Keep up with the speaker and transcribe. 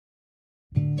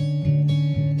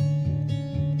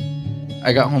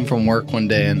I got home from work one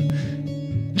day and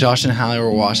Josh and Halli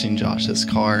were washing Josh's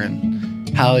car, and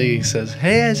Halli says,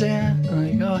 "Hey, Isaiah."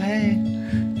 I'm like, "Oh, hey."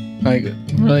 I'm like,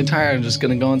 I'm really tired. I'm just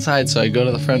gonna go inside. So I go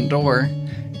to the front door,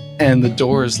 and the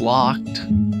door is locked.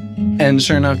 And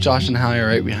sure enough, Josh and Halli are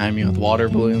right behind me with water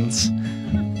balloons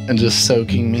and just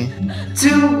soaking me.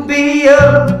 To be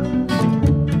up.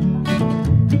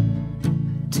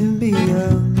 To be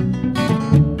up.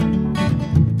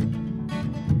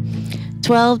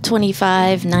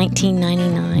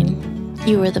 12/25/1999.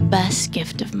 You were the best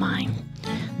gift of mine.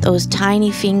 Those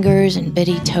tiny fingers and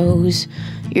bitty toes,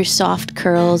 your soft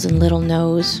curls and little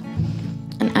nose.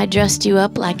 And I dressed you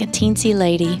up like a teensy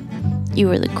lady. You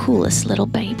were the coolest little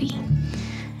baby.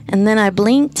 And then I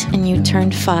blinked and you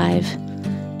turned 5.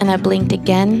 And I blinked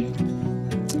again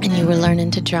and you were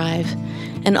learning to drive.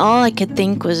 And all I could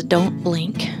think was, don't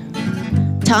blink.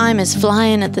 Time is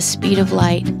flying at the speed of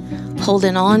light.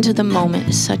 Holding on to the moment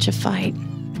is such a fight.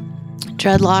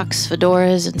 Dreadlocks,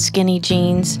 fedoras, and skinny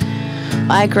jeans.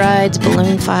 Bike rides,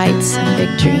 balloon fights, and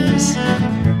big dreams.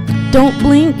 Don't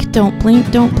blink, don't blink,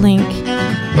 don't blink.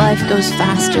 Life goes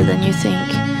faster than you think.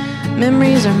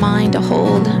 Memories are mine to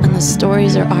hold, and the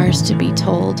stories are ours to be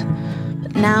told.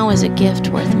 But now is a gift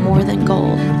worth more than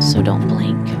gold, so don't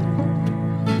blink.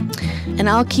 And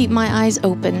I'll keep my eyes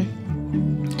open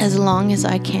as long as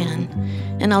I can,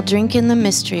 and I'll drink in the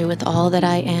mystery with all that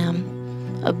I am.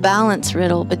 A balance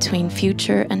riddle between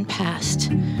future and past,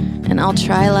 and I'll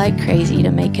try like crazy to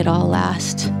make it all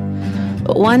last.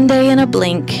 But one day in a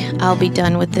blink, I'll be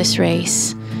done with this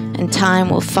race, and time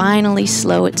will finally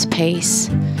slow its pace.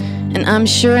 And I'm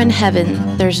sure in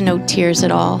heaven there's no tears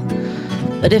at all,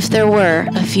 but if there were,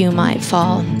 a few might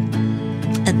fall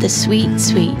at the sweet,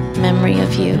 sweet memory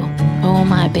of you. Oh,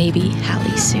 my baby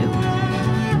Halli Sue.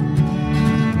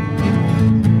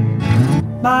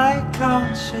 My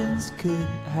conscience could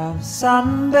have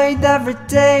sunbathed every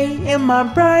day in my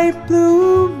bright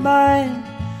blue mind.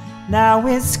 Now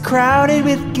it's crowded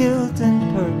with guilt and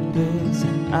purpose,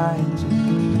 and I just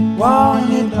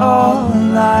want it all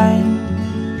aligned.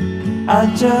 I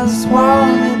just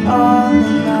want it all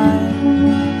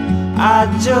aligned. I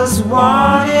just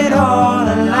want it all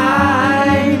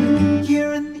aligned.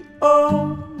 You're in the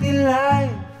only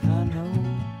life I know.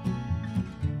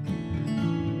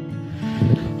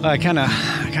 I kind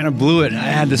of blew it. I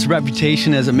had this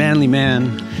reputation as a manly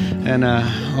man, and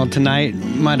well, tonight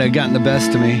might have gotten the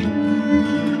best of me.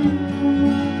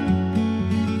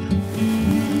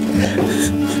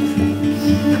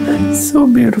 So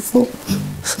beautiful.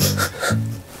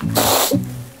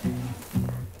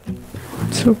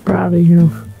 I'm so proud of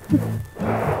you.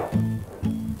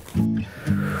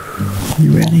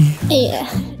 You ready? Yeah.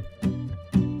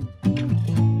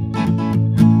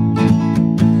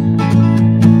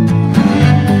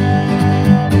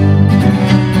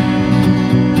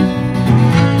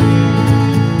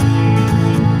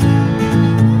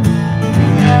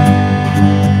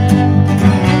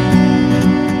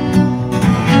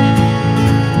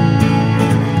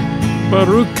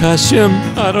 Baruch Hashem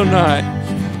Adonai.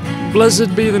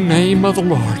 Blessed be the name of the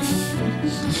Lord.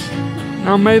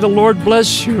 Now may the Lord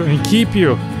bless you and keep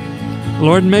you. The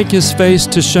Lord make his face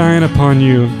to shine upon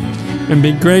you and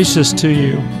be gracious to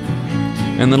you.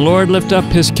 And the Lord lift up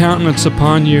his countenance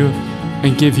upon you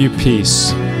and give you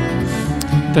peace.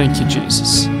 Thank you,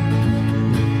 Jesus.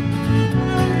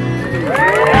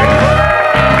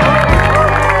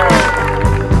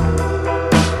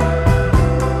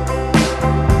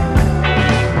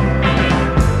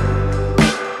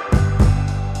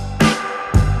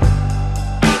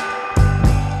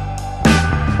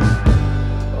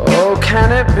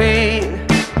 Can it be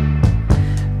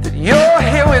that you're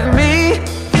here with me?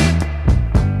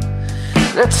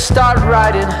 Let's start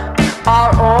writing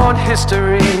our own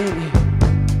history.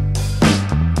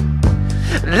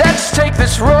 Let's take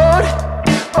this road,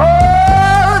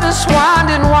 oh, this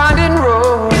winding, winding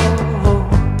road.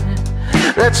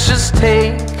 Let's just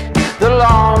take the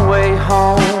long way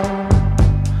home.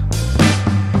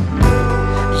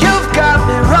 You've got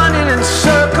me running in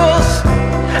circles.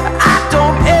 I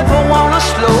don't ever wanna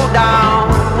slow down.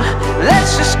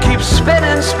 Let's just keep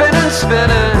spinning, spinning,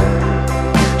 spinning.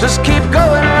 Just keep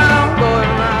going round, going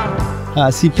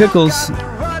round. See, Pickles,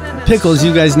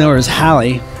 you guys know her as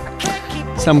Halli.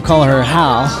 Some call her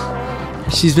Hal.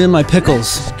 She's been my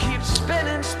Pickles.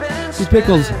 See,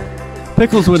 Pickles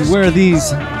would wear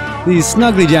these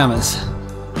snuggly jammas.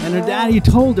 And her daddy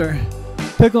told her,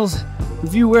 Pickles,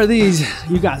 if you wear these,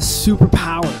 you got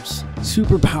superpowers.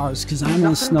 Superpowers, because I'm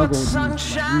gonna snuggle with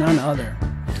none other.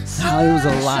 Halli was a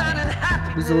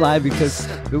lie. It was a lie because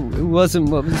it wasn't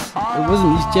what was. It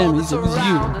wasn't these jammies. It was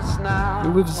you.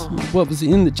 It was what was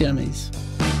in the jammies.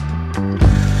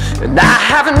 And I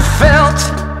haven't felt,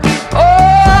 I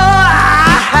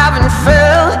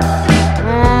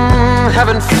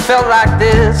haven't felt like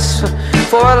this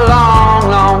for a long,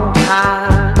 long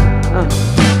time.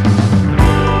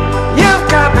 You've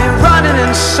got me running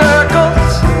in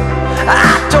circles.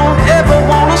 I don't ever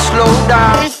want to slow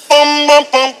down.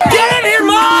 Get in here,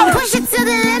 Mom! Push it to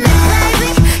the limit,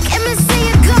 baby. Let me see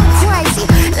you go crazy.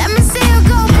 Let me see you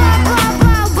go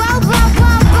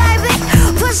baby.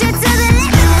 Push it to the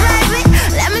limit, baby.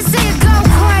 Let me see you go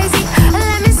crazy.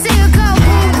 Let me see you go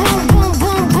boom, boom, boom,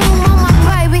 boom, boom on my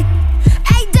baby.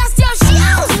 Hey, dust your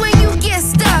shoes when you get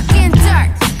stuck in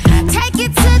dirt. Take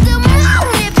it to the moon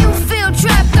if you feel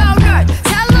trapped on earth.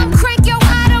 Tell them crank your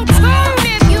auto-tune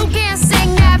if you can't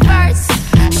sing that verse.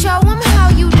 Show them how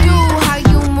you do, how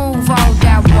you move all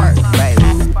that work,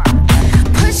 baby.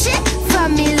 Push it for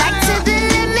me like to the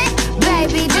limit,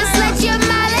 baby. Just let your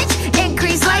mileage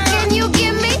increase. Like, can you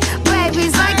give me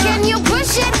babies? Like, can you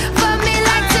push it for me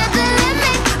like to the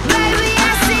limit, baby?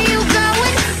 I see you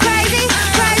going crazy,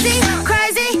 crazy,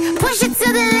 crazy. Push it to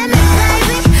the limit,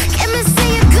 baby. Let me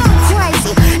see you go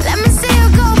crazy. Let me see you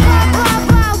go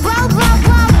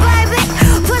baby.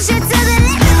 Push it to the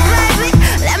limit, baby.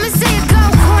 Let me see you go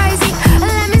crazy.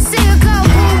 Let me see you go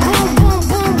boom, boom, boom,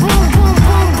 boom, boom, boom,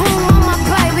 boom, boom on my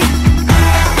baby.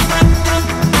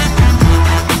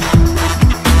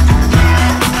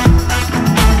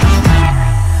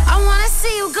 I wanna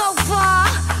see you go far.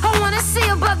 I wanna see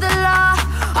you above the law.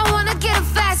 I wanna get a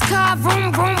fast car,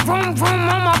 vroom, vroom, vroom, vroom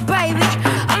on my baby.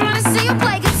 I wanna see you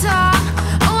play guitar.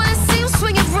 I wanna see you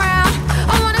swing it round.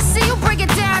 I wanna see you break it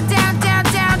down, down, down,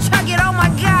 down, chuck it, oh my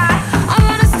God. I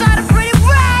wanna start a pretty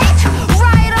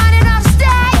riot on and off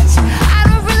stage. I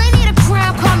don't really need a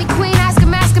crown, call me queen, ask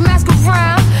him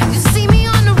around. You see me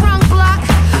on the wrong block,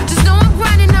 just know I'm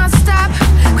grinding non-stop.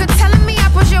 Quit telling me I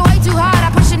push it way too hard,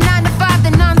 I push it 9 to 5,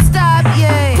 then non-stop,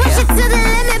 yeah. Push it to the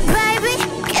limit, baby.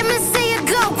 Let me see you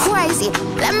go crazy.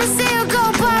 Let me see you